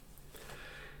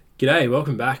G'day,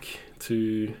 welcome back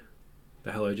to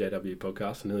the Hello JW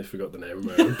podcast. I nearly forgot the name of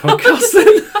my own podcast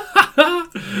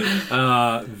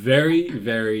then. Very,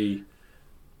 very,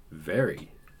 very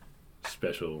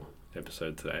special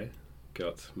episode today.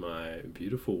 Got my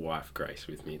beautiful wife Grace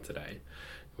with me today.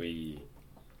 We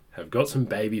have got some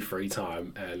baby free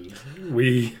time and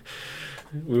we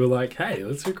were like, hey,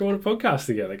 let's record a podcast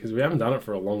together because we haven't done it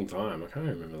for a long time. I can't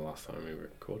remember the last time we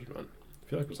recorded one. I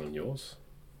feel like it was on yours.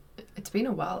 It's been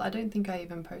a while. I don't think I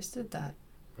even posted that.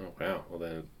 Oh, wow. Well,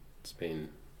 then it's been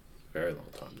a very long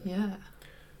time then. Yeah.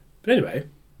 But anyway,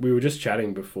 we were just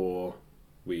chatting before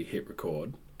we hit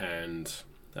record, and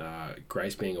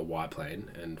Grace being a white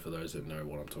plane, and for those that know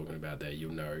what I'm talking about there,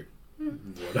 you'll know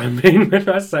what I mean when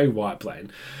I say white plane.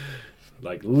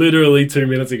 Like, literally 2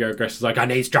 minutes ago, Grace was like, I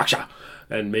need structure.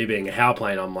 And me being a how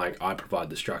plane, I'm like, I provide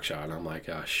the structure. And I'm like,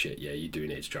 oh, shit, yeah, you do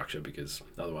need structure because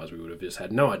otherwise we would have just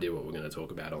had no idea what we're going to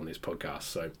talk about on this podcast.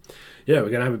 So, yeah, we're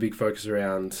going to have a big focus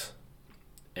around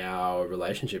our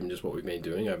relationship and just what we've been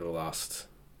doing over the last,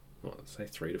 let's say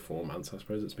 3 to 4 months, I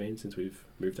suppose it's been since we've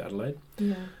moved to Adelaide.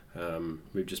 Yeah.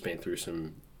 We've just been through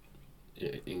some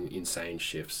insane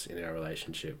shifts in our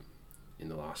relationship in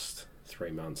the last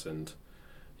 3 months. And,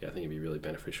 yeah, I think it'd be really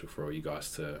beneficial for all you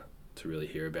guys to really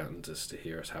hear about and just to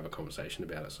hear us have a conversation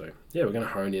about it. So, yeah, we're going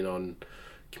to hone in on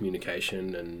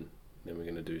communication and then we're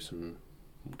going to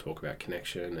we'll talk about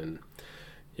connection. And,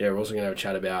 yeah, we're also going to have a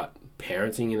chat about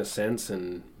parenting in a sense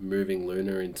and moving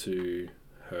Luna into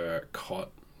her cot,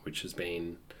 which has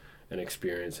been an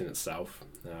experience in itself.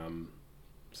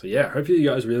 So, yeah, hopefully you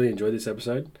guys really enjoyed this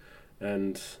episode.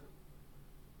 And,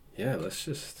 yeah, let's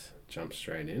just jump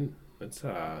straight in.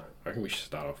 I reckon we should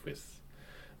start off with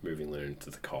moving Luna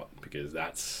into the cot because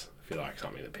that's, I feel like,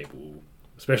 something that people,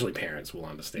 especially parents, will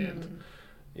understand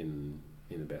in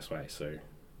the best way. So,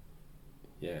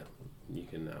 yeah, you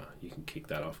can kick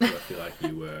that off because I feel like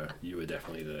you were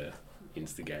definitely the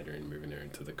instigator in moving her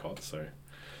into the cot. So,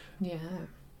 yeah.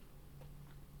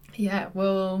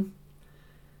 Well,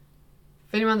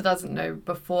 for anyone that doesn't know,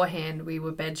 beforehand we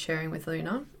were bed sharing with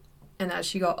Luna, and as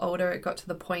she got older, it got to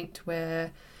the point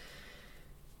where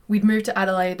we'd moved to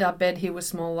Adelaide, our bed here was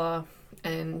smaller,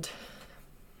 and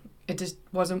it just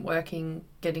wasn't working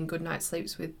getting good night's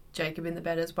sleeps with Jacob in the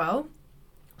bed as well.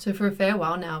 So for a fair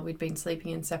while now, we'd been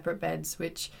sleeping in separate beds,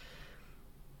 which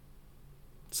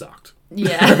sucked.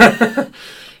 Yeah.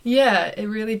 Yeah, it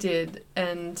really did.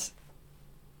 And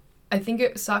I think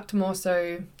it sucked more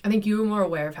so, I think you were more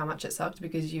aware of how much it sucked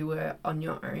because you were on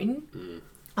your own.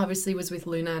 Obviously was with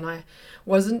Luna, and I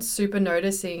wasn't super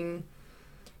noticing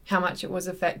how much it was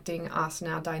affecting us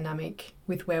and our dynamic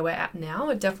with where we're at now.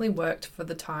 It definitely worked for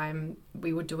the time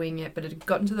we were doing it, but it had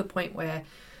gotten to the point where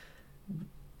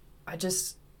I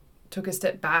just took a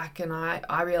step back and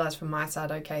I realised from my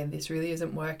side, okay, this really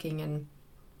isn't working. And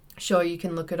sure, you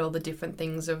can look at all the different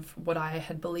things of what I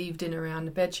had believed in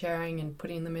around bed sharing and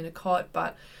putting them in a cot,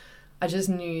 but I just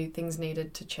knew things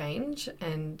needed to change.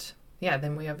 And yeah,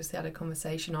 then we obviously had a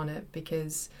conversation on it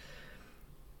because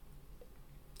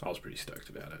I was pretty stoked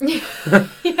about it.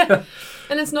 Yeah.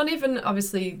 And it's not even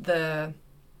obviously the,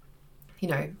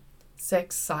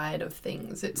 sex side of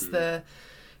things. It's the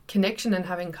connection and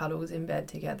having cuddles in bed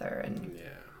together and,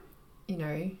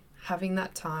 having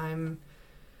that time,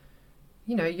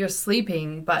 you're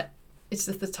sleeping, but it's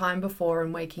just the time before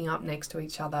and waking up next to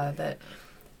each other that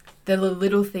they're the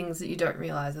little things that you don't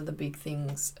realise are the big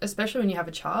things, especially when you have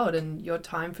a child and your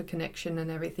time for connection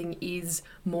and everything is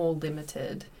more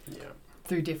limited. Yeah.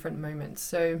 Through different moments.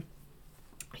 So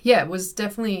yeah, it was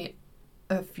definitely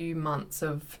a few months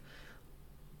of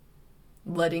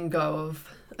letting go of,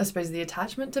 I suppose, the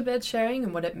attachment to bed sharing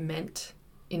and what it meant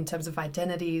in terms of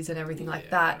identities and everything like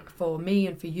that for me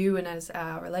and for you and as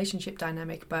our relationship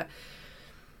dynamic. But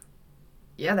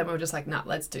yeah, then we were just like, nah,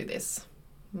 let's do this.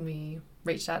 We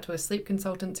reached out to a sleep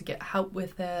consultant to get help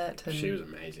with it. And she was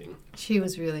amazing. She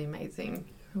was really amazing.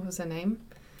 What was her name?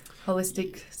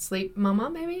 Holistic Sleep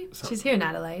Mama, maybe? She's here in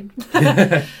Adelaide.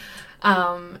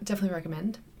 Definitely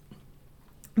recommend.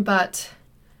 But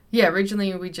yeah,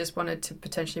 originally we just wanted to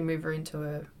potentially move her into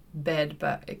a bed,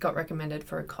 but it got recommended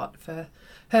for a cot for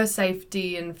her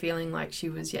safety and feeling like she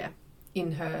was,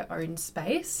 in her own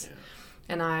space. Yeah.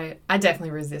 And I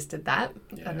definitely resisted that.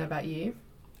 Yeah. I don't know about you.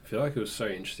 I feel like it was so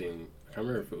interesting. I can't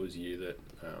remember if it was you that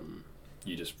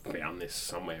you just found this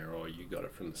somewhere or you got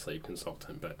it from the sleep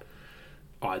consultant, but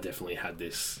I definitely had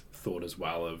this thought as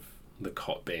well of the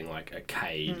cot being like a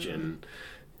cage and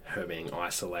her being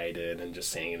isolated and just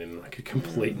seeing it in like a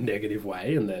complete negative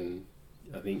way. And then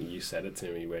I think you said it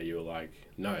to me where you were like,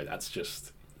 no, that's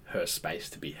just her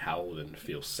space to be held and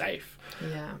feel safe.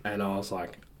 Yeah. And I was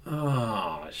like,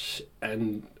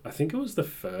 And I think it was the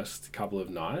first couple of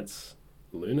nights,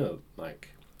 Luna, like,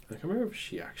 I can't remember if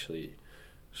she actually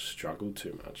struggled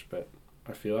too much, but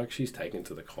I feel like she's taken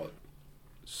to the cot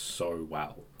so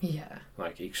well. Yeah.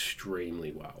 Like,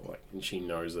 extremely well. Like, and she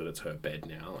knows that it's her bed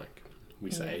now. Like, we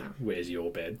say, where's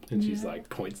your bed? And she's like,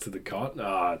 points to the cot.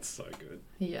 It's so good.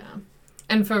 Yeah.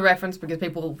 And for reference, because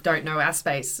people don't know our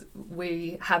space,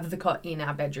 we have the cot in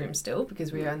our bedroom still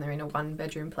because we are only in a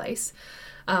 1-bedroom place.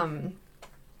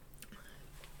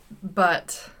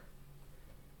 But...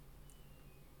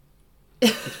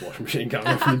 This washing machine going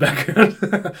off in the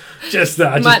background. just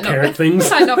parent things.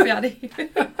 Might not be able to hear.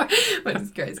 But it's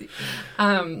crazy.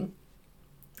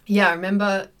 Yeah, I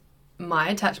remember my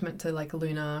attachment to like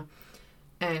Luna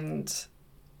and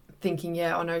thinking,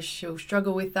 oh no, she'll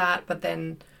struggle with that. But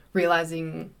then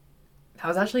realizing that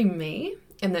was actually me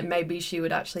and that maybe she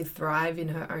would actually thrive in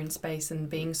her own space, and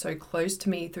being so close to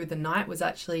me through the night was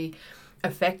actually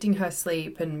affecting her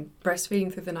sleep, and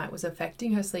breastfeeding through the night was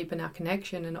affecting her sleep and our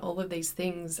connection and all of these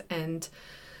things. And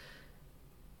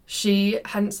she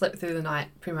hadn't slept through the night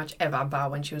pretty much ever, bar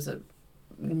when she was a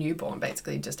newborn,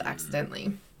 basically, just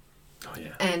accidentally. Oh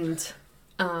yeah.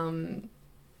 And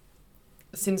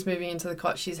since moving into the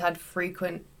cot, she's had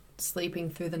frequent sleeping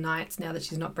through the nights now that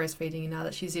she's not breastfeeding and now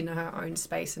that she's in her own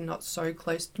space and not so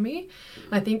close to me.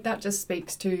 And I think that just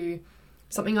speaks to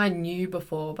something I knew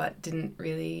before but didn't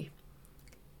really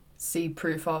see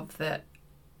proof of, that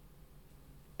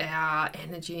our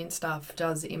energy and stuff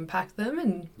does impact them,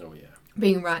 and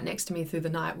being right next to me through the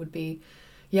night would be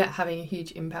having a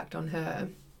huge impact on her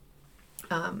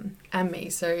and me.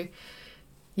 So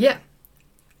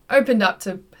opened up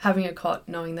to having a cot,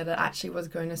 knowing that it actually was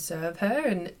going to serve her,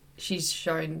 and she's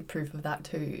shown proof of that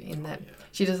too, in that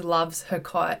she just loves her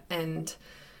cot and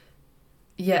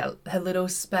her little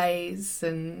space.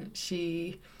 And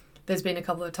there's been a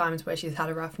couple of times where she's had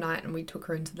a rough night and we took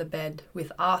her into the bed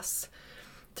with us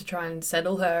to try and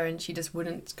settle her, and she just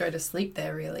wouldn't go to sleep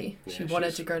there really. She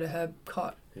wanted to go to her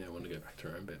cot. Yeah, wanted to go back to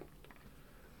her own bed.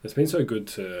 It's been so good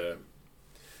to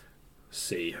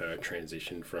see her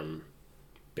transition from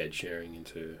bed sharing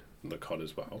into the cot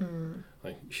as well.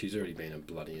 Like, she's already been a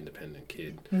bloody independent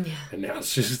kid, and now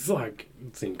it's just like,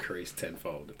 it's increased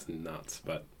tenfold. It's nuts.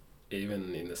 But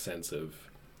even in the sense of,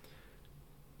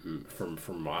 from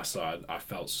my side, I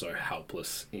felt so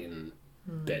helpless in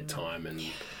bedtime and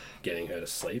getting her to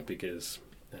sleep, because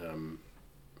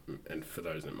and for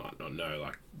those that might not know,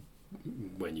 like,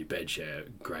 when you bed share,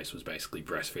 Grace was basically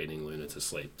breastfeeding Luna to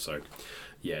sleep. So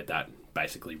that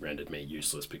basically rendered me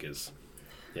useless, because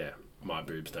my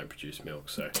boobs don't produce milk,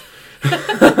 so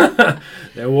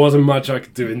there wasn't much I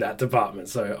could do in that department.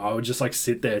 So I would just like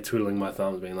sit there twiddling my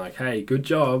thumbs, being like, hey, good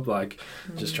job, like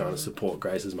just trying to support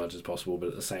Grace as much as possible, but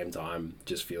at the same time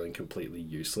just feeling completely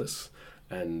useless.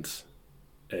 And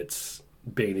it's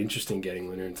been interesting getting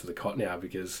Luna into the cot now,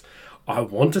 because I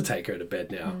want to take her to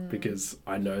bed now, because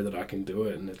I know that I can do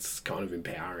it, and it's kind of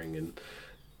empowering. And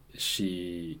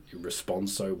she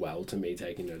responds so well to me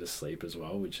taking her to sleep as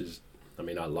well, which is, I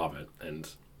mean, I love it. And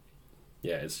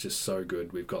it's just so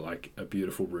good. We've got like a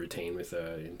beautiful routine with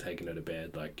her in taking her to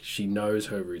bed. Like, she knows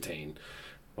her routine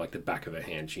like the back of her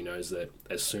hand. She knows that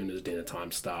as soon as dinner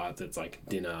time starts, it's like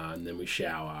dinner, and then we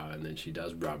shower, and then she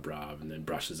does rub, and then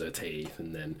brushes her teeth,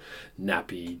 and then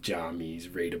nappy,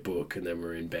 jammies, read a book, and then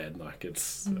we're in bed. Like,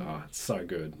 it's so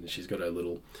good. And she's got a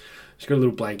little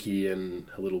blankie and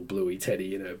a little bluey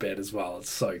teddy in her bed as well. It's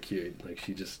so cute. Like,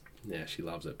 she just, she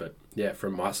loves it. But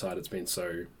from my side, it's been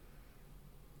so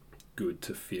good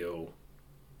to feel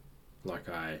like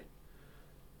I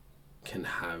can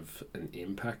have an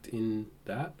impact in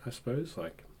that, I suppose.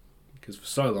 Like, because for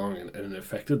so long, and it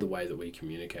affected the way that we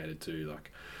communicated too.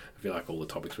 Like, I feel like all the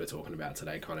topics we're talking about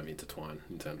today kind of intertwine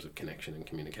in terms of connection and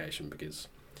communication, because,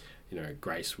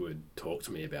 Grace would talk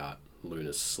to me about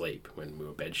Luna's sleep when we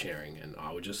were bed sharing, and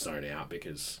I would just zone out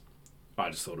because I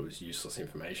just thought it was useless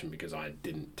information, because I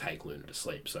didn't take Luna to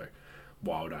sleep. So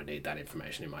why would I need that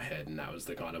information in my head? And that was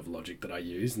the kind of logic that I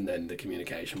used. And then the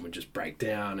communication would just break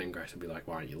down, and Grace would be like,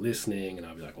 why aren't you listening? And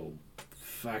I'd be like, well,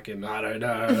 fucking, I don't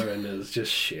know. And it was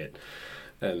just shit.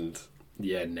 And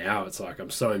now it's like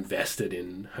I'm so invested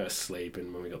in her sleep.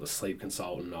 And when we got the sleep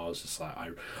consultant, I was just like,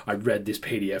 I read this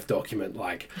PDF document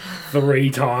like 3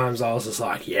 times. I was just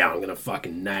like, I'm going to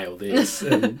fucking nail this.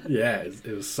 And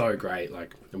it was so great.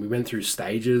 Like, and we went through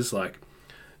stages. Like,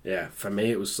 for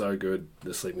me, it was so good.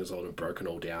 The sleep consultant broke it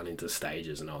all down into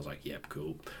stages, and I was like, yep,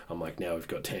 cool. I'm like, now we've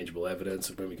got tangible evidence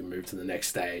of when we can move to the next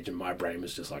stage, and my brain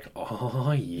was just like,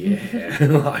 oh, yeah,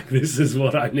 like, this is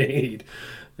what I need.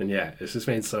 And it's just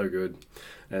been so good.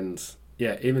 And,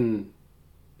 even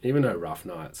even her rough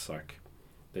nights, like,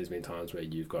 there's been times where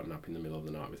you've gotten up in the middle of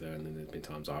the night with her, and then there's been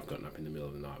times I've gotten up in the middle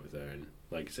of the night with her, and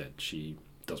like you said, she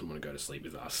doesn't want to go to sleep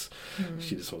with us.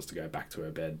 She just wants to go back to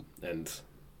her bed. And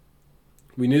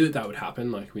we knew that would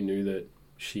happen. Like, we knew that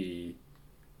she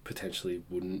potentially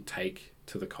wouldn't take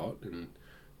to the cot, and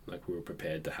like, we were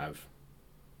prepared to have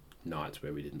nights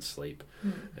where we didn't sleep.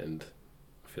 And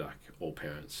I feel like all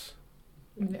parents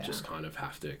just kind of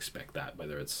have to expect that,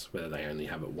 whether they only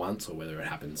have it once or whether it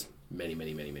happens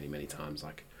many times.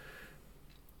 Like,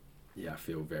 I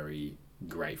feel very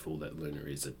grateful that Luna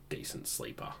is a decent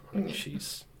sleeper. I mean,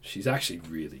 she's actually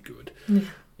really good.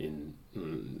 In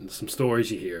some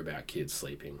stories you hear about kids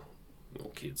sleeping,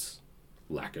 or kids'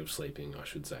 lack of sleeping, I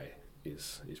should say,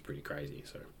 is pretty crazy.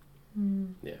 So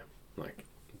like,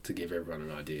 to give everyone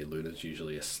an idea, Luna's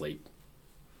usually asleep.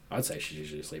 I'd say she's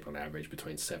usually asleep on average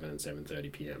between 7 and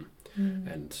 7:30 p.m.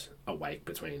 and awake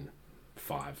between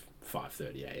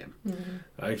 5:30 a.m.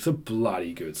 Like, it's a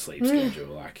bloody good sleep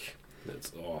schedule. Like,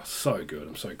 it's so good.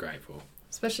 I'm so grateful.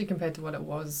 Especially compared to what it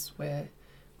was,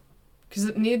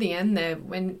 because near the end there,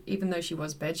 even though she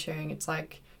was bed sharing, it's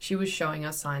like she was showing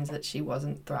us signs that she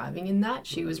wasn't thriving in that.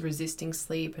 She was resisting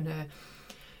sleep, and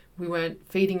we weren't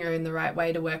feeding her in the right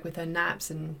way to work with her naps,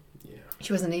 and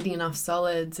she wasn't eating enough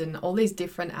solids, and all these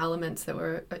different elements that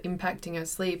were impacting her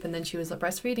sleep. And then she was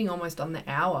breastfeeding almost on the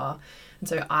hour, and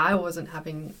so I wasn't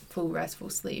having full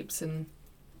restful sleeps. And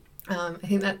I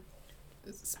think that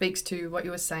speaks to what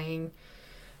you were saying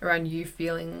around you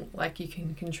feeling like you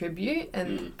can contribute,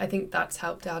 and I think that's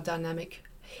helped our dynamic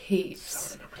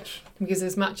heaps. So much. Because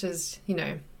as much as,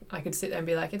 I could sit there and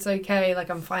be like, it's okay, like,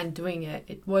 I'm fine doing it,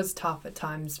 it was tough at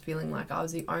times feeling like I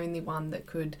was the only one that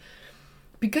could,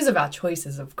 because of our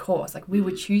choices, of course, like, we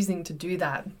were choosing to do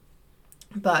that,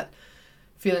 but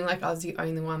feeling like I was the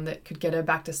only one that could get her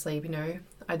back to sleep.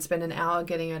 I'd spend an hour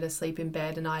getting her to sleep in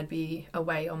bed, and I'd be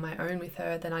away on my own with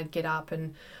her. Then I'd get up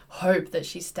and hope that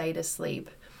she stayed asleep.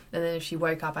 And then if she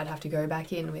woke up, I'd have to go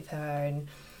back in with her. And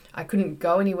I couldn't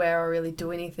go anywhere or really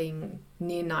do anything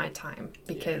near nighttime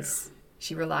because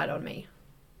she relied on me.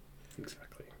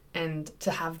 Exactly. And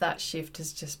to have that shift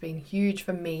has just been huge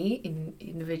for me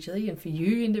individually, and for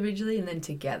you individually, and then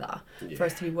together. For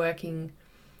us to be working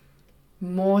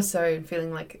more so and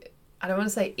feeling like, I don't want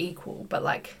to say equal, but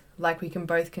like we can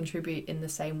both contribute in the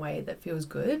same way that feels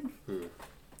good.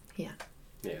 Yeah,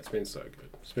 it's been so good,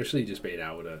 especially just being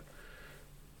able to,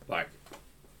 like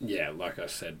I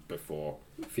said before,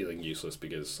 feeling useless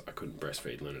because I couldn't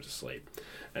breastfeed Luna to sleep,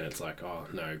 and it's like, oh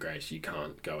no, Grace, you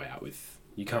can't go out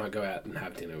and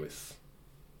have dinner with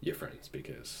your friends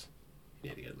because you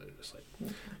need to get Luna to sleep.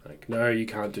 Like, no, you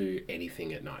can't do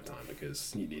anything at nighttime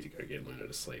because you need to go get Luna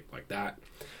to sleep, like that.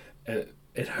 And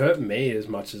it hurt me as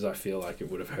much as I feel like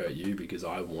it would have hurt you, because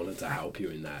I wanted to help you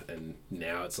in that. And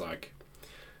now it's like,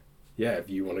 if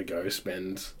you want to go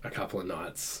spend a couple of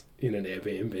nights in an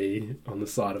Airbnb on the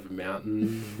side of a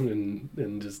mountain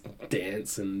and just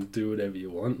dance and do whatever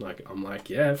you want, like, I'm like,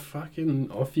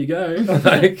 fucking off you go.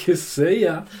 Like, see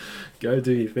ya. Go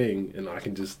do your thing. And I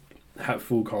can just have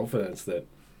full confidence that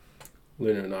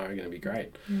Luna and I are going to be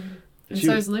great. And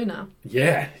so is Luna.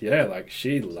 Yeah, like,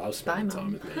 she loves spending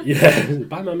time with me.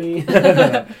 Bye, Mummy.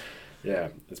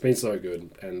 It's been so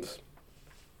good, and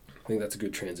I think that's a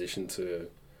good transition to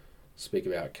speak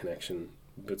about connection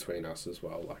between us as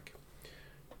well. Like,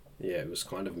 it was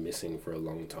kind of missing for a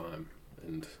long time,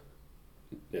 and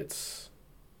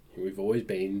we've always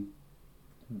been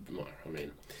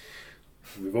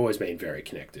very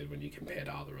connected when you compare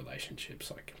to other relationships,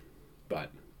 like,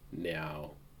 but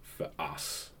now for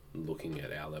us, looking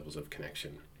at our levels of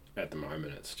connection at the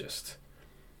moment, it's just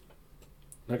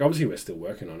like, obviously we're still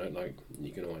working on it, like,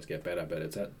 you can always get better, but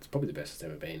it's probably the best it's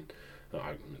ever been. No,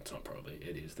 it's not probably,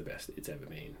 it is the best it's ever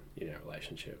been in our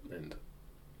relationship. And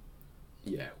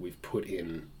we've put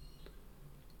in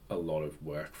a lot of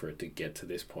work for it to get to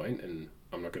this point, and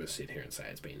I'm not going to sit here and say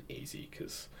it's been easy,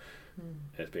 because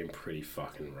it's been pretty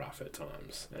fucking rough at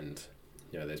times. And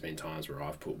there's been times where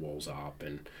I've put walls up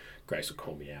and Grace will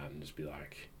call me out and just be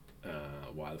like,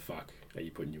 why the fuck are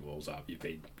you putting your walls up? You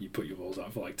put your walls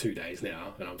up for like 2 days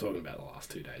now, and I'm talking about the last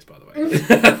 2 days, by the way. I was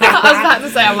about to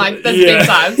say, I'm like, there's been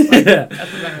times at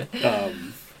the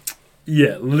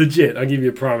moment. Legit. I'll give you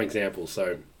a prime example.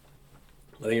 So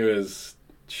I think it was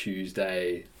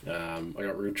Tuesday. I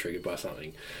got real triggered by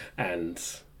something, and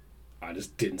I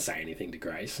just didn't say anything to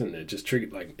Grace, and it just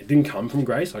triggered. Like, it didn't come from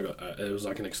Grace. It was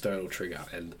like an external trigger,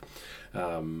 and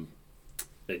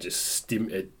it just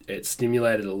it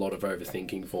stimulated a lot of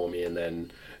overthinking for me, and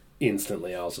then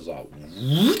instantly I was just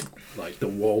like the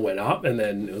wall went up, and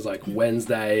then it was like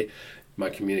Wednesday, my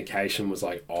communication was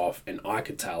like off, and I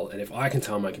could tell. And if I can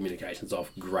tell my communication's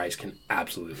off, Grace can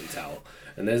absolutely tell.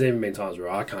 And there's even been times where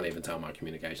I can't even tell my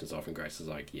communication's off, and Grace is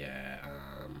like, yeah,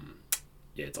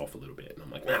 it's off a little bit. And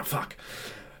I'm like, nah, fuck.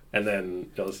 And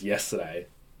then it was yesterday,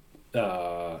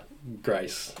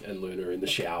 Grace and Luna in the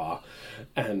shower,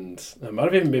 and it might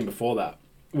have even been before that,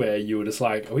 where you were just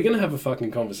like, are we going to have a fucking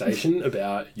conversation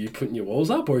about you putting your walls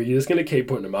up, or are you just going to keep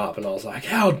putting them up? And I was like,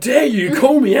 how dare you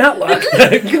call me out like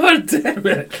that? God damn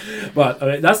it. But I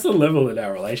mean, that's the level that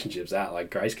our relationship's at. Like,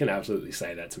 Grace can absolutely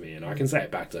say that to me, and I can say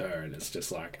it back to her, and it's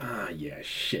just like, yeah,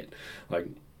 shit. Like,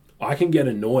 I can get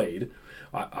annoyed.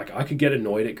 I could get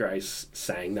annoyed at Grace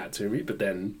saying that to me, but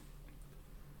then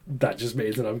that just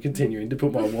means that I'm continuing to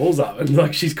put my walls up, and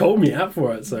like, she's called me out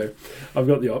for it. So I've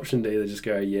got the option to either just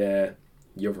go, yeah,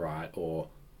 you're right, or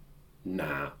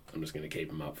nah, I'm just going to keep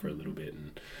them up for a little bit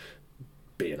and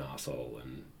be an arsehole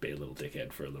and be a little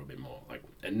dickhead for a little bit more. Like,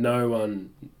 and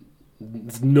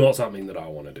it's not something that I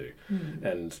want to do.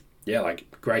 And yeah,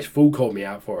 like, Grace full called me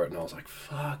out for it, and I was like,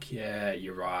 fuck yeah,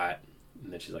 you're right.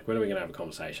 And then she's like, when are we going to have a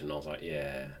conversation? And I was like,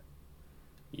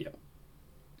 yep.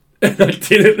 And I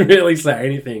didn't really say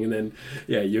anything, and then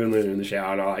you and Luna in the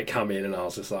shower, and I like come in, and I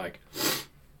was just like,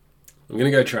 I'm going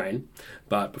to go train,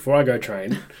 but before I go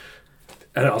train,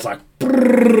 and I was like,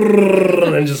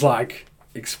 and then just like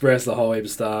express the whole heap of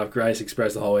stuff. Grace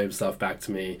expressed the whole heap of stuff back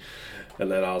to me, and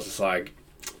then I was just like,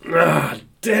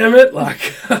 damn it, like,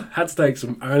 had to take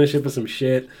some ownership of some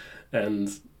shit. And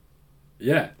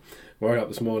yeah, woke up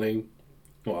this morning.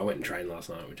 Well, I went and trained last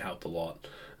night, which helped a lot.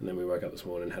 And then we woke up this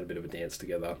morning and had a bit of a dance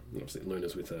together. Obviously,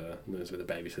 Luna's with a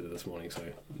babysitter this morning, so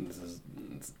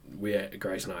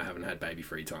Grace and I haven't had baby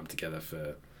free time together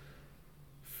for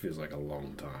feels like a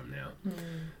long time now.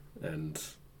 And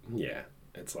yeah,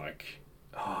 it's like,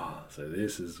 so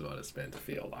this is what it's meant to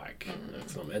feel like.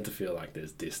 It's not meant to feel like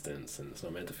there's distance, and it's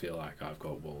not meant to feel like I've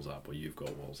got walls up or you've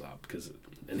got walls up.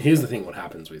 And here's the thing: what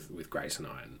happens with Grace and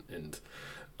I, and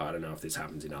I don't know if this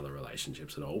happens in other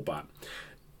relationships at all, but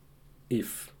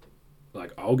if,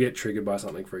 like, I'll get triggered by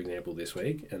something, for example, this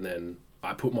week, and then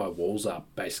I put my walls up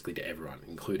basically to everyone,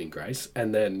 including Grace,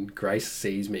 and then Grace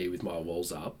sees me with my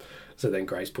walls up, so then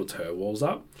Grace puts her walls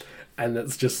up, and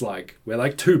it's just like, we're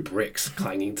like two bricks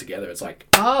clanging together. It's like,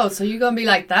 oh, so you're going to be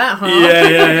like that, huh?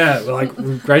 Yeah. But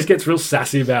like, Grace gets real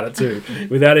sassy about it too,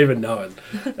 without even knowing.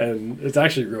 And it's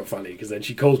actually real funny, because then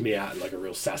she calls me out in like a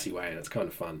real sassy way, and it's kind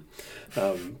of fun.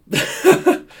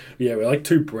 Yeah, we're like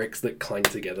two bricks that clang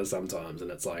together sometimes,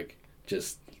 and it's like,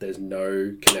 just, there's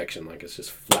no connection. Like, it's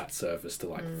just flat surface to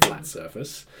like flat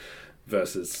surface,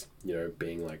 versus, you know,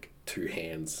 being like two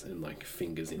hands and like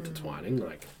fingers intertwining.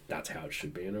 Like, that's how it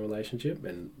should be in a relationship.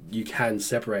 And you can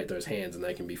separate those hands and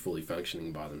they can be fully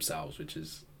functioning by themselves, which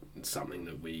is something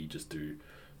that we just do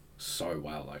so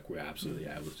well. Like, we're absolutely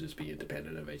able to just be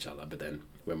independent of each other, but then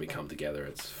when we come together,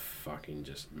 it's fucking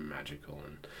just magical.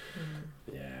 And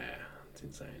yeah, it's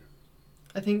insane.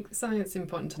 I think something that's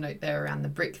important to note there around the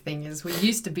brick thing is we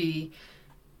used to be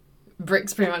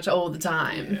bricks pretty much all the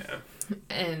time. Yeah.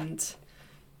 And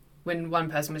when one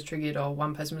person was triggered or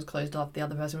one person was closed off, the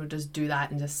other person would just do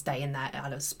that and just stay in that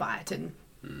out of spite. And,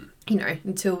 you know,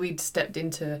 until we'd stepped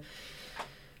into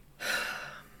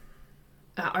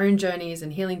our own journeys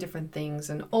and healing different things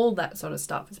and all that sort of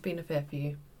stuff. It's been a fair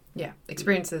few,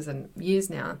 experiences and years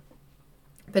now.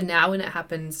 But now when it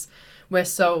happens, we're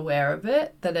so aware of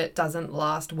it that it doesn't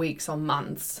last weeks or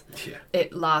months. Yeah.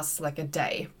 It lasts like a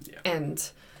day. Yeah.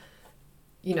 And,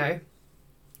 you know,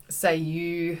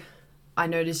 I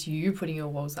notice you putting your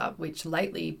walls up, which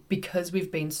lately, because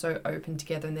we've been so open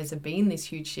together and there's been this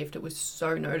huge shift, it was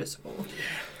so noticeable. Yeah.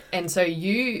 And so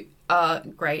you are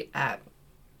great at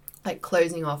like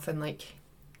closing off and like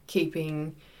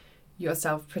keeping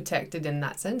yourself protected in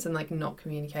that sense and like not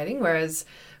communicating, whereas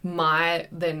my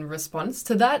then response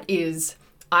to that is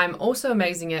I'm also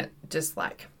amazing at just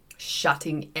like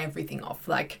shutting everything off,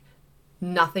 like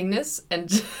nothingness,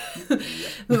 and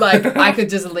like I could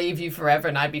just leave you forever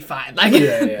and I'd be fine, like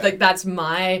like that's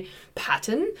my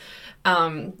pattern.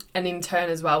 And in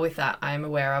turn as well with that, I'm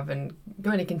aware of and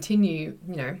going to continue,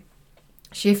 you know,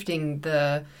 shifting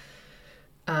the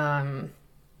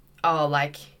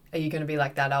are you going to be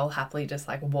like that? I'll happily just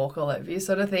like walk all over you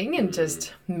sort of thing. And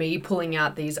just me pulling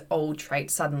out these old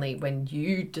traits suddenly when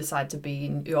you decide to be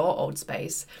in your old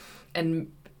space,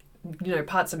 and, you know,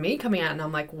 parts of me coming out and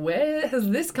I'm like, where has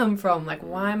this come from? Like,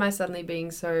 why am I suddenly being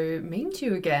so mean to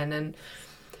you again? And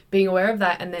being aware of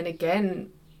that. And then again,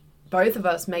 both of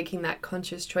us making that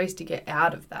conscious choice to get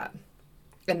out of that.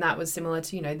 And that was similar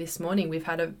to, you know, this morning we've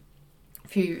had a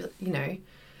few, you know,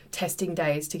 testing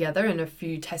days together and a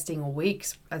few testing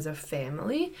weeks as a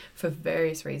family for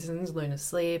various reasons, Lunar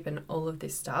sleep and all of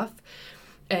this stuff.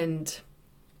 And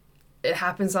it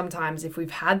happens sometimes if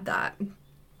we've had that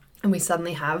and we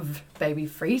suddenly have baby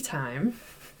free time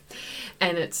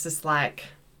and it's just like...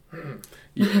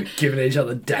 You're giving each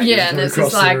other daggers and it's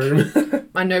across just the room.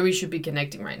 I know we should be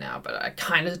connecting right now, but I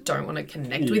kind of don't want to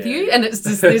connect with you. And it's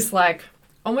just this like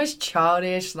almost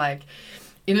childish, like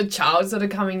inner child sort of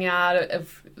coming out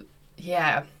of,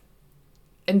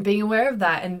 and being aware of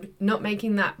that and not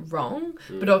making that wrong,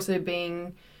 but also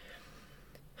being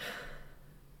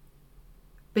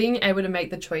able to make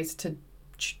the choice to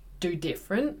do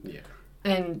different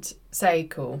and say,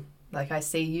 cool, like I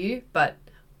see you, but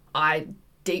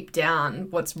deep down,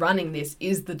 what's running this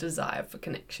is the desire for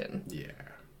connection. Yeah.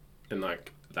 And,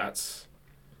 like, that's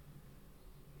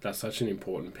such an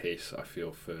important piece, I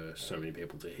feel, for so many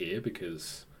people to hear,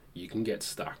 because you can get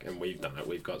stuck, and we've done it.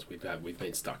 We've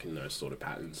been stuck in those sort of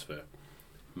patterns for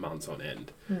months on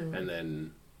end. And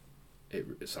then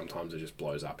sometimes it just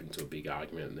blows up into a big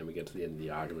argument, and then we get to the end of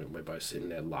the argument and we're both sitting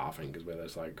there laughing because we're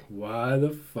just like, why the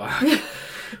fuck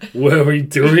were we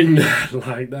doing that?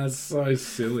 Like, that's so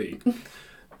silly.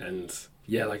 And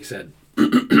yeah, like I said,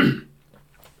 it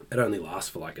only lasts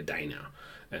for like a day now.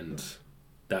 And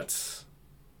that's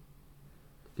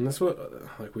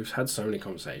what, like, we've had so many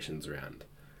conversations around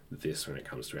this when it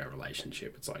comes to our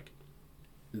relationship. It's like,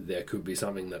 there could be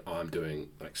something that I'm doing,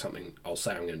 like something, I'll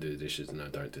say I'm going to do the dishes and I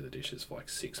don't do the dishes for like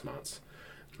 6 months.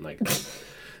 Like,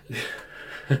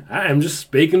 I am just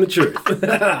speaking the truth.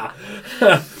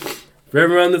 For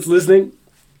everyone that's listening,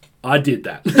 I did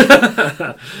that.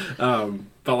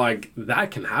 But like, that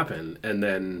can happen, and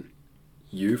then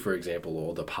you, for example,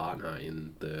 or the partner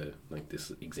in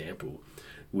this example,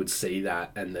 would see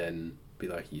that and then be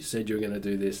like, you said you were going to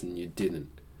do this and you didn't.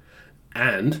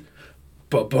 And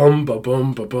ba-boom,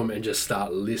 ba-boom, ba-boom, and just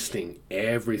start listing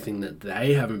everything that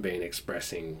they haven't been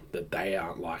expressing that they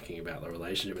aren't liking about the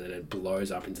relationship, and then it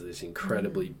blows up into this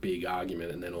incredibly big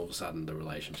argument, and then all of a sudden the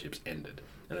relationship's ended.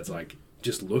 And it's like,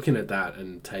 just looking at that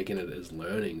and taking it as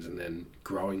learnings and then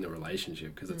growing the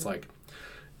relationship, because it's like,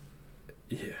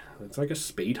 it's like a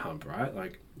speed hump, right?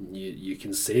 Like, you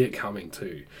can see it coming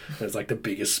too. And it's like the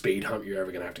biggest speed hump you're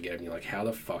ever going to have to get, and you're like, how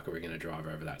the fuck are we going to drive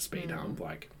over that speed hump?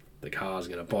 Like, the car's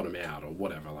going to bottom out or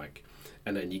whatever, like,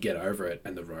 and then you get over it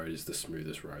and the road is the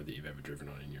smoothest road that you've ever driven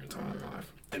on in your entire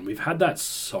life. And we've had that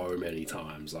so many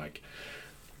times. Like,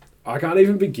 I can't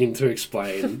even begin to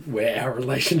explain where our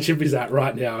relationship is at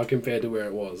right now compared to where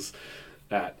it was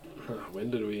at, when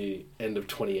did we, end of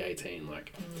 2018,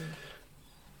 like,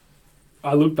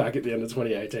 I look back at the end of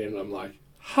 2018 and I'm like,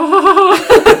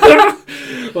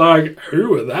 like, who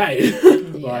were they?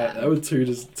 Like, they were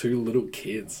two little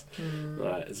kids.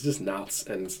 Like, it's just nuts.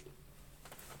 And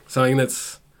something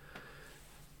that's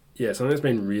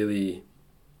been really,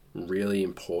 really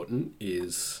important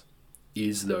is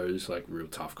those like real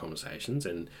tough conversations,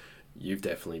 and you've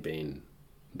definitely been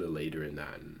the leader in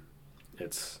that, and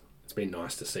it's been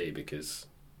nice to see, because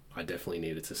I definitely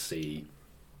needed to see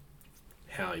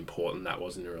how important that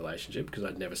was in a relationship, because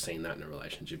I'd never seen that in a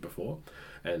relationship before.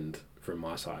 And from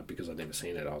my side, because I'd never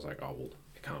seen it, I was like, oh, well,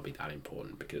 it can't be that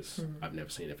important, because I've never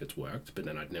seen if it's worked, but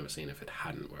then I'd never seen if it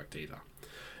hadn't worked either.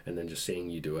 And then just seeing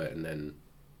you do it, and then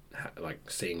like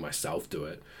seeing myself do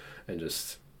it, and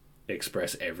just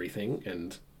express everything.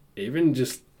 And even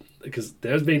just because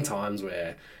there's been times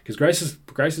where, because Grace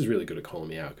is really good at calling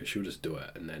me out, because she'll just do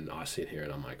it, and then I sit here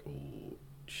and I'm like, oh,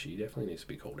 she definitely needs to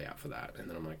be called out for that. And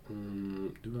then I'm like,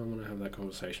 do I want to have that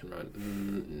conversation right?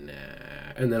 Nah.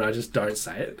 And then I just don't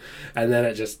say it. And then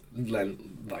it just,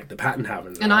 like, the pattern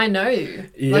happens. And I know you.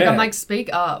 Yeah. Like, I'm like,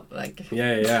 speak up. Like,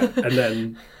 yeah.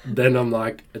 And then I'm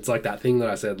like, it's like that thing that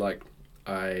I said, like,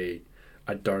 I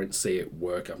don't see it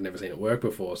work. I've never seen it work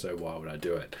before, so why would I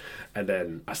do it? And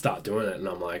then I start doing it and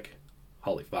I'm like,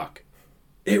 holy fuck,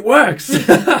 it works.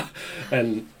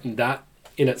 And that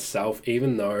in itself,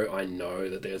 even though I know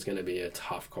that there's going to be a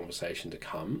tough conversation to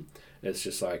come, it's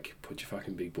just like, put your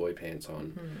fucking big boy pants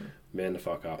on, man the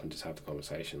fuck up, and just have the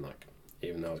conversation. Like,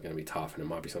 even though it's going to be tough, and it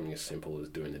might be something as simple as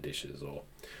doing the dishes, or,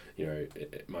 you know,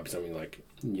 it might be something like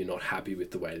you're not happy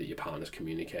with the way that your partner's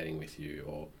communicating with you,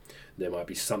 or there might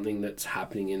be something that's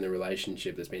happening in the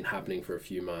relationship that's been happening for a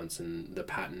few months, and the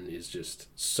pattern is just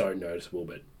so noticeable,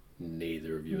 but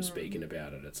neither of you are speaking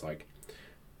about it. It's like,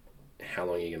 how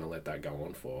long are you going to let that go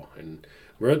on for? And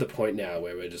we're at the point now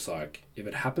where we're just like, if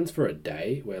it happens for a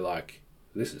day, we're like,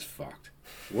 this is fucked.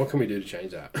 What can we do to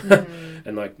change that?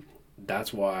 And like,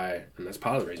 that's why, and that's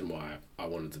part of the reason why I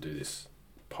wanted to do this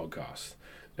podcast.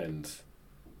 And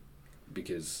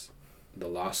because the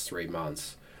last 3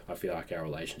 months, I feel like our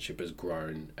relationship has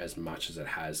grown as much as it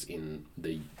has in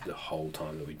the whole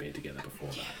time that we've been together before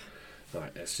that.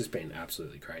 Like, it's just been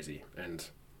absolutely crazy. And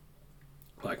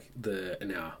like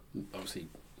now obviously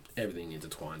everything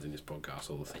intertwines in this podcast,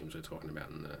 all the themes we're talking about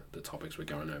and the topics we're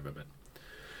going over, but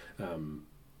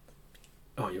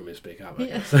oh, you want me to speak up?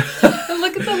 Yeah.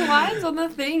 Look at the lines on the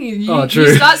thing. You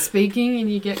true. start speaking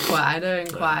and you get quieter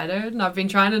and quieter. And I've been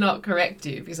trying to not correct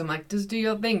you because I'm like, just do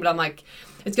your thing. But I'm like,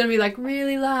 it's going to be like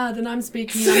really loud and I'm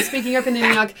speaking up and then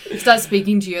you like start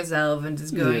speaking to yourself and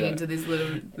just going into this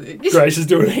little thing. Grace is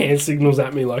doing hand signals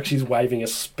at me like she's waving a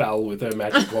spell with her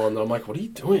magic wand. I'm like, what are you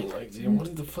doing? Like,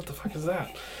 what the fuck is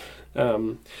that?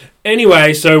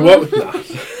 Anyway, so what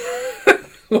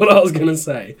I was going to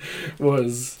say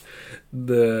was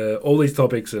all these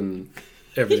topics and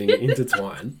everything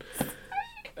intertwine.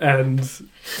 And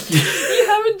you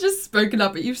haven't just spoken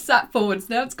up, but you've sat forwards.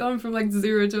 Now it's gone from like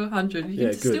 0 to 100. You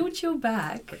can still chill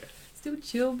back. Okay. Still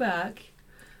chill back.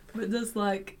 But just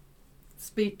like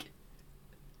speak.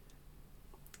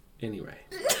 Anyway.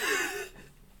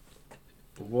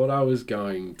 What I was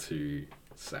going to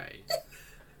say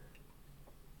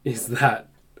is that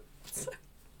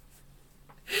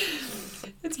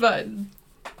it's fine.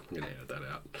 I'm going to edit that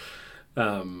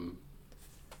out.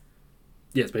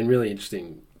 Yeah, it's been really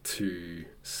interesting to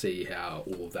see how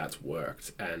all of that's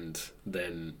worked, and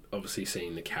then obviously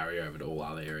seeing the carryover to all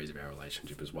other areas of our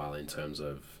relationship as well, in terms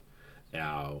of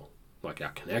our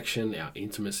connection, our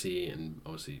intimacy, and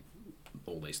obviously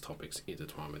all these topics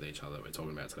intertwine with each other that we're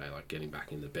talking about today, like getting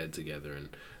back into bed together and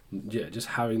just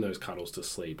having those cuddles to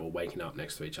sleep or waking up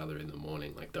next to each other in the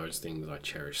morning. Like, those things I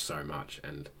cherish so much,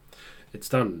 and it's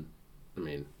done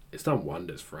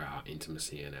wonders for our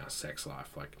intimacy and our sex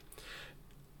life. Like,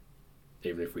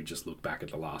 even if we just look back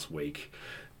at the last week,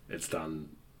 it's done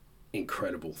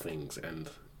incredible things. And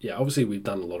yeah, obviously we've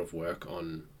done a lot of work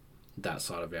on that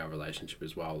side of our relationship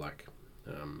as well. Like,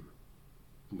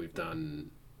 we've done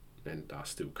and are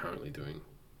still currently doing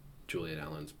Juliet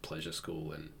Allen's pleasure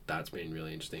school, and that's been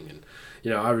really interesting. And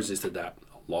I resisted that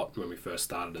a lot when we first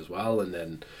started as well, and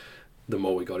then the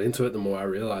more we got into it, the more I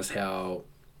realized how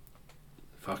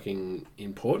fucking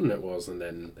important it was. And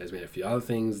then there's been a few other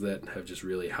things that have just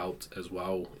really helped as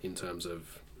well in terms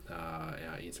of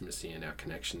our intimacy and our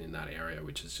connection in that area,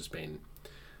 which has just been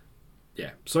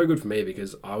so good for me,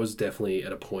 because I was definitely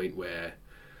at a point where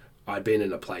I'd been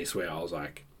in a place where I was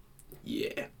like,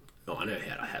 I know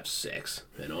how to have sex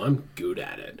and I'm good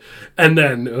at it, and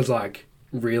then it was like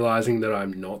realizing that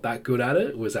I'm not that good at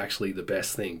it was actually the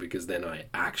best thing, because then I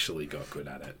actually got good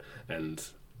at it. And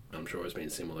I'm sure it's been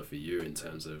similar for you in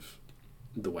terms of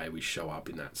the way we show up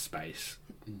in that space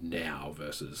now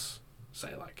versus,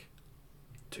 say, like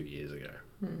 2 years ago.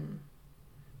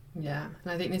 Yeah,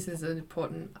 and I think this is an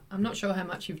important, I'm not sure how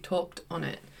much you've talked on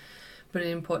it, but an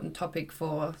important topic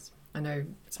for, I know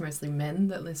it's mostly men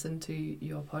that listen to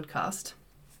your podcast,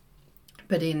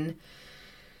 but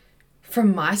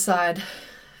from my side,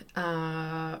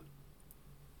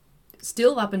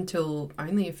 still up until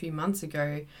only a few months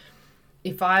ago,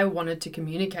 if I wanted to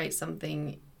communicate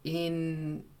something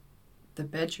in the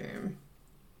bedroom,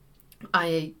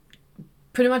 I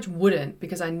pretty much wouldn't,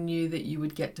 because I knew that you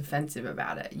would get defensive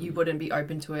about it. You wouldn't be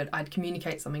open to it. I'd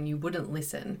communicate something, you wouldn't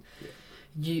listen.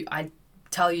 I'd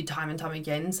tell you time and time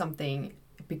again something,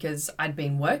 because I'd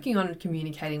been working on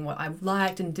communicating what I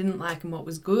liked and didn't like and what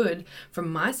was good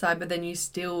from my side, but then you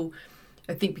still,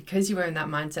 I think because you were in that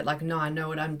mindset, like, no, I know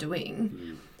what I'm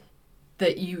doing,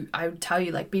 that I would tell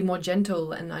you, like, be more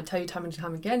gentle, and I'd tell you time and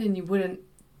time again, and you wouldn't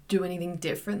do anything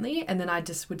differently, and then I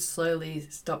just would slowly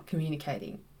stop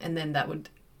communicating, and then that would,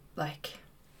 like,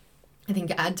 I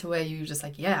think add to where you were just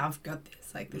like, yeah, I've got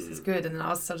this, like, this is good, and then I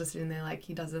was sort of sitting there like,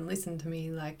 he doesn't listen to me,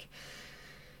 like,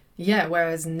 yeah,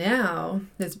 whereas now,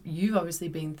 you've obviously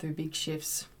been through big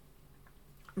shifts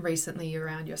recently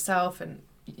around yourself, and,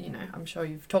 I'm sure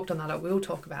you've talked on that, I will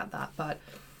talk about that, but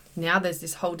now there's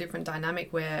this whole different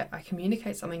dynamic where I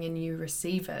communicate something and you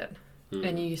receive it,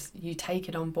 and you take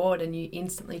it on board and you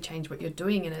instantly change what you're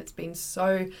doing, and it's been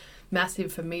so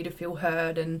massive for me to feel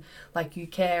heard and like you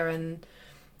care, and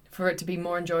for it to be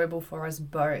more enjoyable for us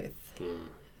both.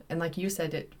 And like you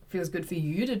said, it feels good for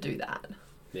you to do that.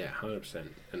 Yeah, 100%.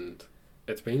 And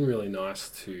it's been really nice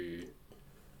to,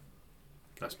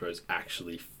 I suppose,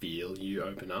 actually feel you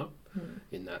open up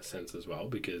in that sense as well,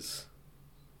 because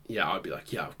I'd be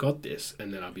like, I've got this,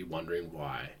 and then I'd be wondering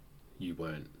why you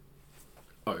weren't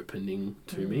opening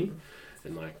to me.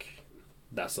 And like,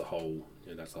 that's the whole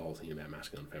thing about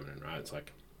masculine and feminine, right? It's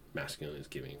like masculine is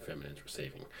giving, feminine is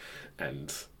receiving,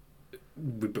 and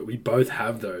but we both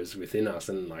have those within us,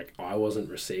 and like I wasn't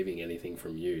receiving anything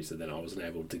from you, so then I wasn't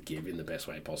able to give in the best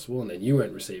way possible, and then you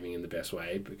weren't receiving in the best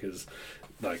way because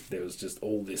like there was just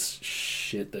all this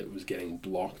shit that was getting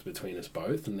blocked between us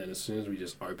both, and then as soon as we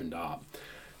just opened up,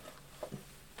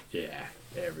 yeah,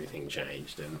 everything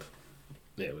changed. And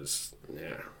it was,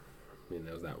 yeah, I mean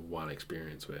there was that one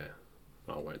experience where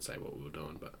I won't say what we were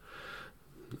doing, but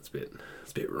it's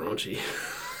a bit raunchy.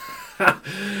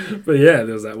 But yeah,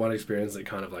 there was that one experience that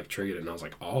kind of like triggered it, and I was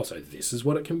like, oh, so this is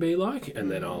what it can be like. And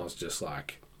then I was just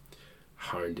like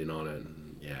honed in on it,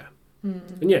 and yeah.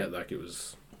 And yeah, like it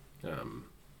was a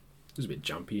bit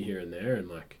jumpy here and there, and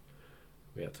like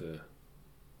we had to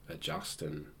adjust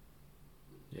and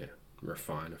yeah,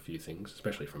 refine a few things,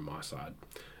 especially from my side.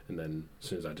 And then as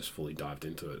soon as I just fully dived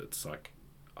into it, it's like,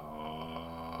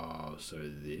 oh, so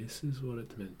this is what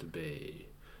it's meant to be.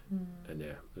 And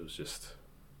yeah, it was just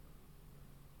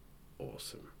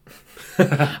awesome.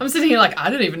 I'm sitting here like, I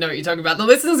don't even know what you're talking about. The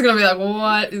listeners are going to be like,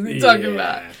 what is he talking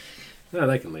about? No,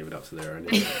 they can leave it up to their own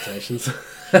interpretations.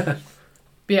 But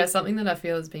yeah, something that I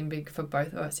feel has been big for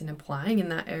both of us in applying in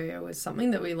that area was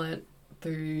something that we learnt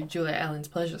through Juliet Allen's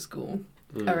Pleasure School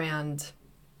around,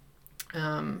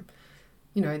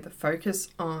 the focus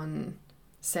on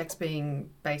sex being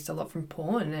based a lot from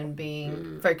porn and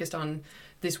being focused on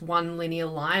this one linear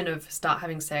line of start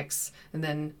having sex and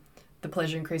then the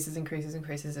pleasure increases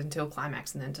until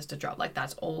climax and then just a drop. Like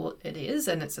that's all it is.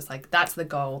 And it's just like, that's the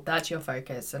goal. That's your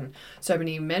focus. And so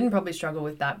many men probably struggle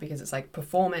with that because it's like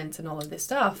performance and all of this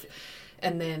stuff.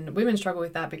 And then women struggle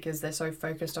with that because they're so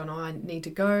focused on, oh, I need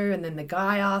to go. And then the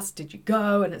guy asks, did you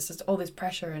go? And it's just all this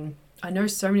pressure. And I know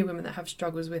so many women that have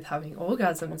struggles with having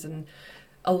orgasms. And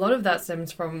a lot of that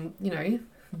stems from,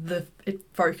 the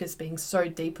focus being so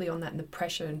deeply on that and the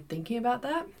pressure and thinking about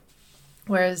that.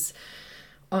 Whereas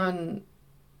on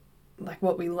like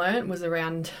what we learned was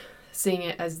around seeing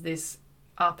it as this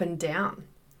up and down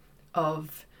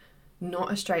of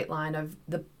not a straight line of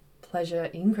the pleasure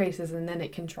increases and then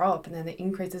it can drop and then it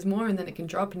increases more and then it can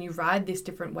drop and you ride this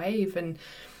different wave and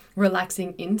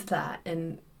relaxing into that.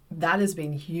 And that has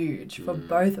been huge for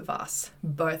both of us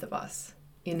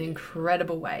in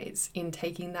incredible ways in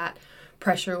taking that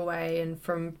pressure away and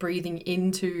from breathing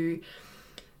into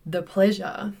the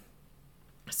pleasure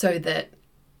so that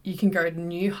you can go to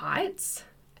new heights.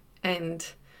 And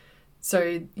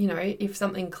so, if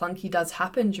something clunky does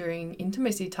happen during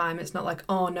intimacy time, it's not like,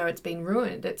 oh no, it's been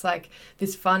ruined. It's like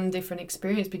this fun, different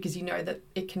experience because you know that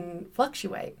it can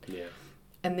fluctuate. Yeah.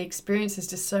 And the experience is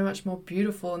just so much more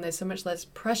beautiful and there's so much less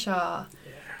pressure.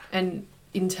 Yeah. And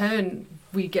in turn,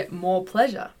 we get more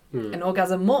pleasure and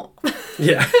orgasm more.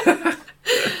 Yeah.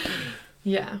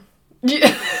 Yeah.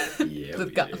 Yeah.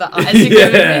 The eyes are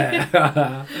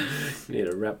giving me. Need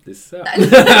to wrap this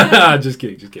up. Just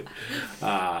kidding.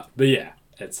 But yeah,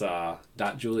 it's the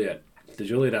Juliet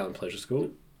Allen Pleasure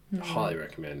School. Highly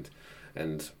recommend,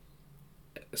 and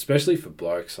especially for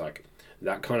blokes, like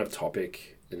that kind of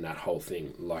topic and that whole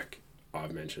thing. Like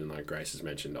I've mentioned, like Grace has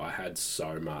mentioned, I had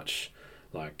so much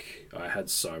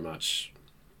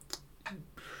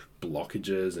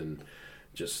blockages and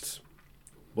just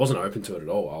wasn't open to it at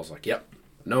all. I was like, yep,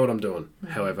 know what I'm doing.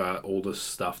 However, all the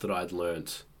stuff that I'd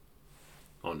learnt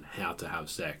on how to have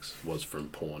sex was from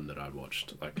porn that I'd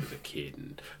watched like as a kid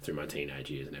and through my teenage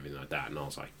years and everything like that. And I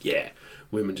was like, yeah,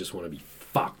 women just want to be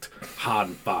fucked hard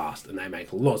and fast and they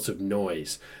make lots of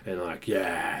noise and like,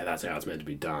 yeah, that's how it's meant to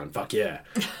be done. Fuck yeah.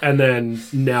 And then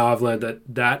now I've learned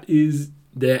that is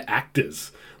they're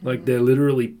actors. Like they're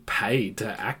literally paid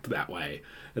to act that way.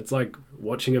 It's like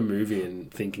watching a movie and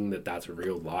thinking that that's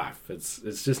real life. It's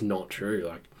just not true.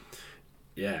 Like,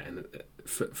 yeah, and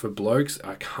for blokes,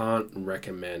 I can't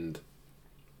recommend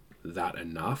that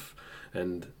enough.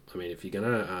 And I mean, if you're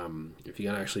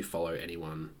gonna actually follow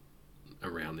anyone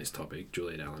around this topic,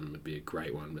 Juliet Allen would be a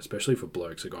great one, especially for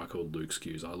blokes. A guy called Luke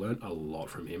Skews. I learned a lot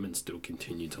from him, and still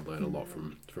continue to learn a lot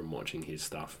from watching his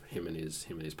stuff. Him and his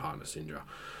partner Sindra,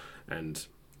 and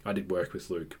I did work with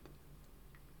Luke.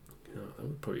 That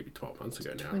would probably be 12 months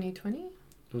ago now. 2020?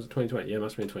 Was it 2020? Yeah, it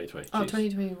must have been 2020. Oh,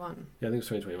 2021. Yeah, I think it was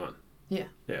 2021. Yeah.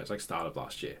 Yeah, it was like start of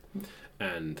last year.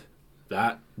 And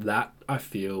that I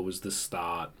feel was the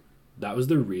start. That was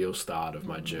the real start of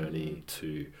my journey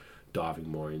to diving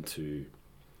more into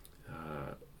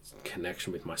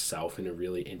connection with myself in a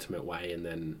really intimate way, and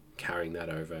then carrying that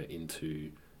over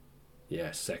into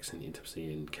sex and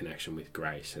intimacy and connection with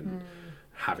Grace and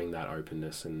having that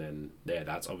openness. And then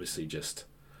that's obviously just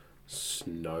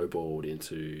snowballed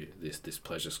into this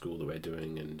pleasure school that we're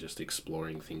doing and just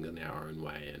exploring things in our own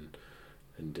way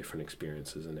and different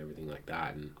experiences and everything like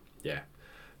that. And yeah,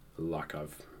 like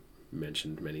I've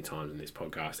mentioned many times in this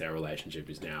podcast, our relationship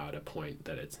is now at a point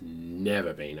that it's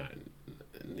never been at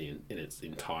in its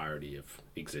entirety of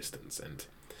existence. And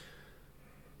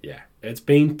yeah, it's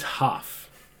been tough.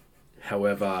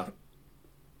 However,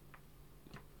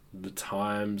 the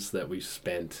times that we've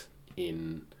spent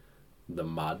in the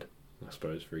mud, I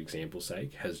suppose, for example's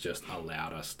sake, has just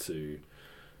allowed us to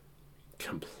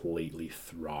completely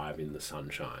thrive in the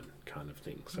sunshine kind of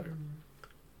thing. So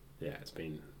yeah, it's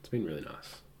been really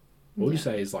nice. What would you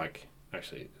say is what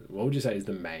would you say is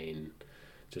the main,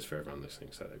 just for everyone listening,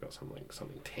 so they've got something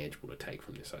tangible to take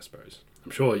from this, I suppose.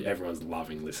 I'm sure everyone's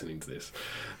loving listening to this.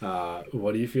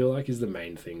 What do you feel like is the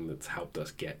main thing that's helped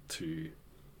us get to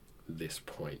this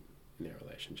point in our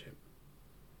relationship?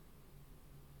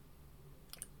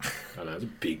 I know, it's a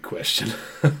big question.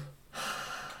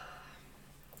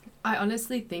 I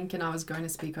honestly think, and I was going to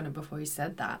speak on it before you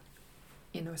said that,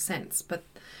 in a sense, but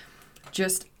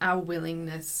just our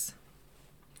willingness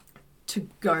to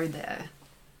go there.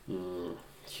 And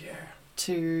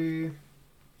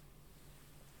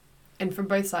from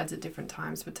both sides at different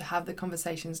times, but to have the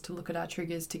conversations, to look at our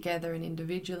triggers together and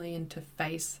individually, and to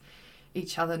face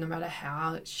each other no matter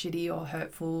how shitty or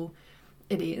hurtful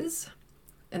it is.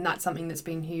 And that's something that's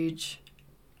been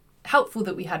helpful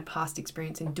that we had past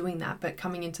experience in doing that, but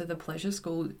coming into the pleasure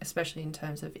school, especially in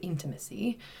terms of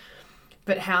intimacy,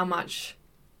 but how much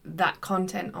that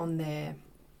content on there,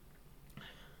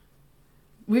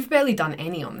 we've barely done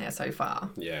any on there so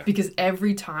far. Yeah. Because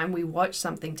every time we watch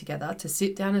something together, to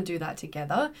sit down and do that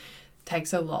together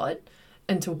takes a lot.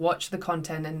 And to watch the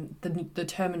content and the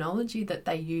terminology that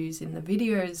they use in the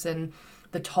videos and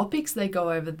the topics they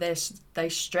go over, they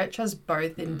stretch us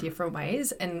both in different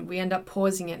ways, and we end up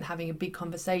pausing it and having a big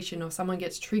conversation, or someone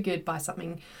gets triggered by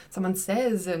something someone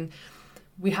says and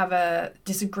we have a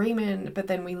disagreement, but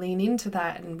then we lean into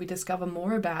that and we discover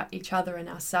more about each other and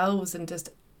ourselves, and just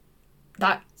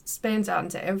that spans out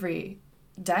into every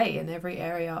day and every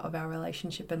area of our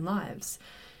relationship and lives.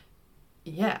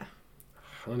 Yeah.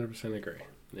 100% agree.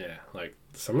 Yeah, like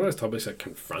some of those topics are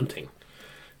confronting.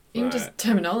 Even just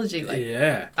terminology, like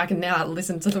yeah, I can now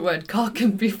listen to the word cock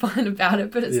and be fine about it,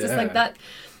 but it's just like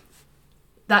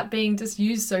that being just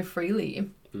used so freely.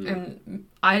 And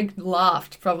I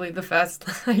laughed probably the first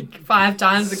 5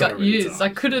 times it got used. Times, I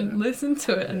couldn't listen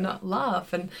to it and not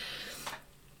laugh. And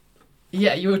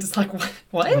yeah, you were just like,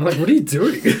 what? I'm like, what are you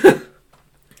doing?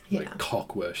 Like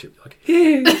cock worship. Like,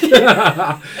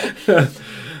 yeah.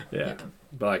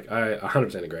 But like, I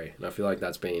 100% agree. And I feel like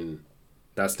that's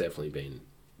definitely been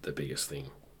the biggest thing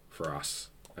for us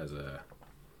as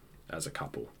a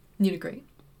couple. You'd agree?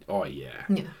 Oh, yeah.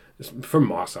 Yeah. From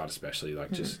my side especially,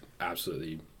 like just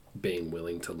absolutely being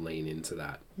willing to lean into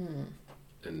that.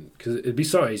 And because it'd be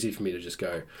so easy for me to just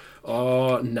go,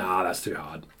 oh, nah, that's too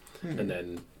hard. And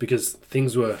then, because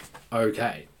things were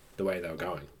okay the way they were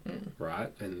going,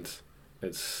 right? And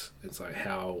it's like,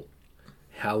 how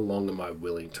long am I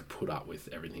willing to put up with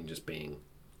everything just being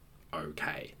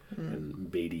okay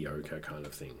and mediocre kind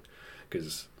of thing?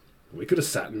 Because we could have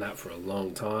sat in that for a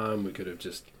long time. We could have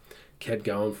just kept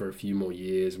going for a few more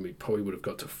years, and we probably would have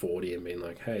got to 40 and been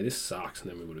like, hey, this sucks,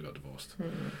 and then we would have got divorced.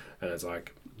 And it's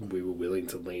like, we were willing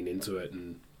to lean into it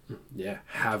and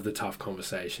have the tough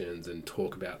conversations and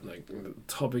talk about like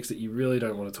topics that you really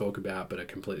don't want to talk about but are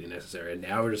completely necessary. And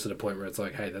now we're just at a point where it's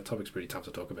like, hey, that topic's pretty tough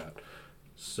to talk about.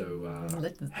 So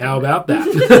how about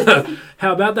that?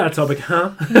 How about that topic,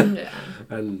 huh? Yeah.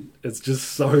 And it's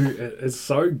just so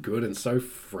good and so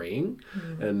freeing.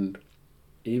 And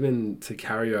even to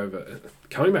carry over,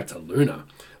 coming back to Luna,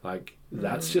 like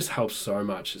that's just helped so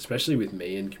much, especially with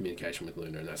me in communication with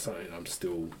Luna. And that's something I'm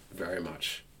still very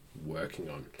much working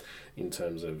on in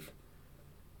terms of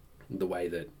the way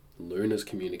that Luna's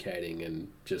communicating, and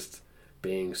just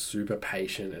being super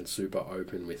patient and super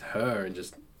open with her, and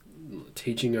just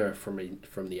teaching her from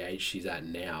the age she's at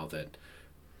now that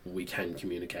we can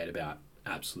communicate about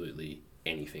absolutely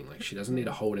anything. Like, she doesn't need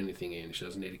to hold anything in. She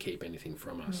doesn't need to keep anything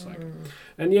from us. Like,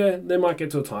 and yeah, there might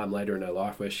get to a time later in her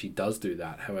life where she does do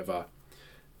that. However,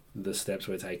 the steps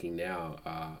we're taking now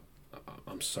are,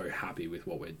 I'm so happy with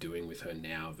what we're doing with her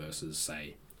now versus,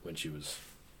 say, when she was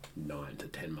 9 to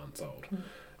 10 months old.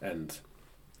 And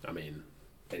I mean,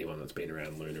 anyone that's been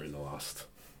around Luna in the last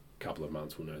couple of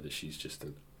months will know that she's just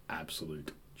an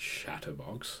absolute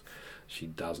chatterbox. She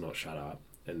does not shut up,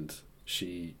 and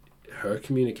her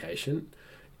communication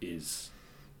it's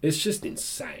just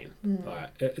insane. Like,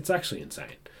 it's actually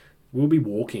insane. We'll be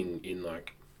walking in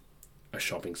like a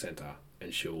shopping centre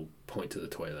and she'll point to the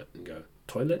toilet and go,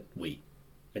 toilet? Oui.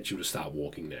 And she'll just start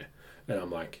walking there. And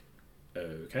I'm like,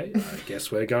 okay, I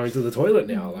guess we're going to the toilet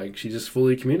now. Like, she just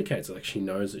fully communicates. Like, she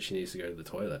knows that she needs to go to the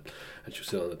toilet. And she'll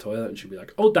sit on the toilet and she'll be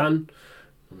like, all done.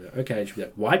 I'll be like, okay. And she'll be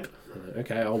like, wipe. I'm like,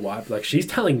 okay, I'll wipe. Like, she's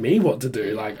telling me what to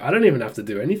do. Like, I don't even have to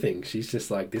do anything. She's just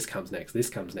like, this comes next, this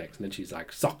comes next. And then she's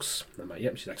like, socks. I'm like,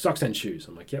 yep. She's like, socks and shoes.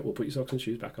 I'm like, yep, we'll put your socks and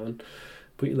shoes back on.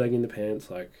 Put your leg in the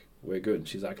pants. Like, we're good. And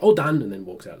she's like, all done. And then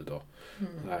walks out the door.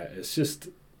 It's just,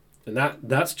 and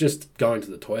that's just going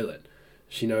to the toilet.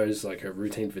 She knows, like, her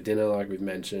routine for dinner, like we've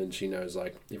mentioned. She knows,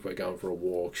 like, if we're going for a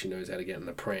walk, she knows how to get in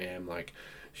the pram. Like,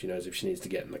 she knows if she needs to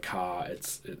get in the car.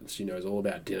 She knows all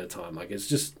about dinner time. Like,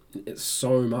 it's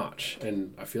so much.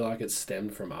 And I feel like it's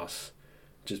stemmed from us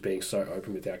just being so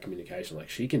open with our communication. Like,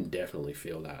 she can definitely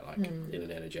feel that, like, in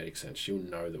an energetic sense. She'll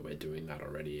know that we're doing that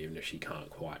already, even if she can't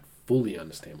quite fully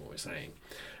understand what we're saying.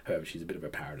 However, she's a bit of a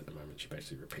parrot at the moment. She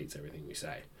basically repeats everything we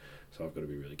say. So I've got to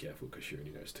be really careful because she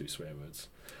only knows 2 swear words.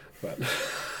 But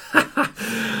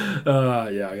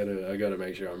yeah, I gotta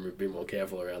make sure I'm a bit more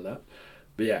careful around that.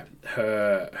 But yeah,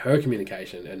 her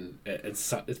communication, and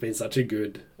it's been such a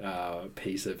good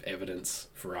piece of evidence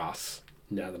for us.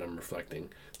 Now that I'm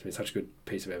reflecting, it's been such a good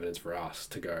piece of evidence for us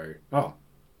to go, oh,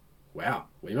 wow,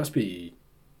 we must be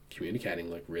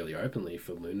communicating, like, really openly,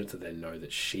 for Luna to then know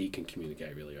that she can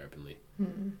communicate really openly.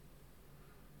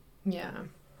 Yeah,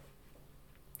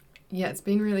 it's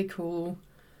been really cool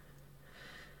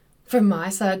from my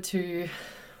side too,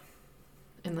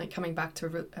 and like coming back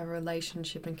to a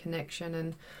relationship and connection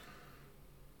and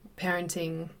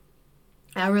parenting,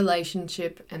 our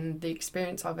relationship and the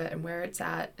experience of it and where it's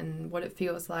at and what it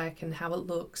feels like and how it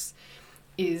looks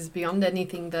is beyond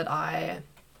anything that I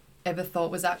ever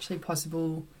thought was actually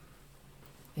possible,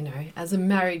 you know, as a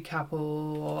married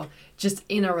couple or just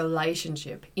in a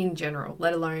relationship in general,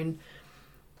 let alone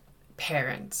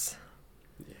parents.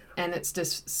 And it's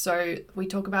just so, we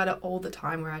talk about it all the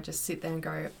time where I just sit there and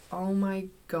go, oh my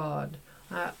God,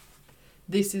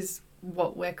 this is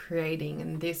what we're creating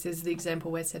and this is the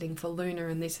example we're setting for Luna.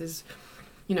 And this is,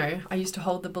 you know, I used to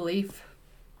hold the belief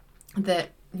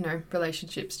that, you know,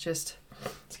 relationships just,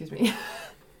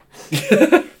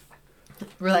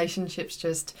 relationships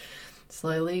just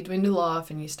slowly dwindle off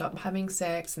and you stop having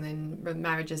sex and then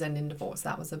marriages end in divorce.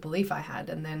 That was a belief I had.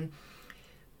 And then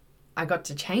I got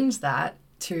to change that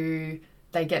to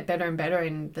they get better and better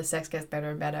and the sex gets better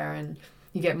and better and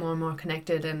you get more and more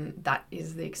connected, and that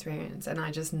is the experience. And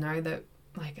I just know that,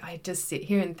 like, I just sit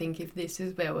here and think, if this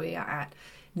is where we are at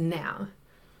now,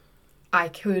 I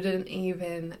couldn't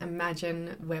even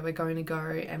imagine where we're going to go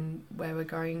and where we're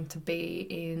going to be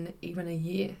in even a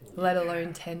year, let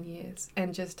alone 10 years.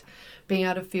 And just being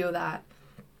able to feel that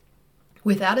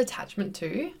without attachment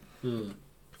to,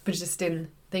 but just in,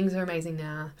 things are amazing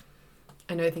now.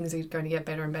 I know things are going to get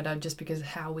better and better just because of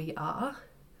how we are.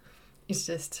 It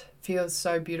just feels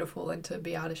so beautiful, and to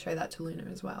be able to show that to Luna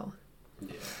as well.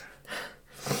 Yeah.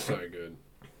 So good.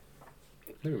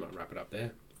 I think we might wrap it up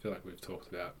there. I feel like we've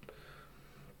talked about,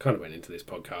 kind of went into this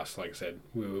podcast, like I said,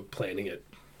 we were planning it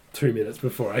 2 minutes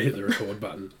before I hit the record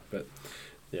button. But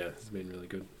yeah, it's been really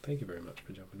good. Thank you very much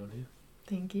for jumping on here.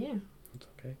 Thank you. It's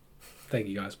okay. Thank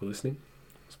you guys for listening.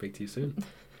 I'll speak to you soon.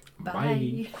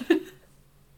 Bye. Bye.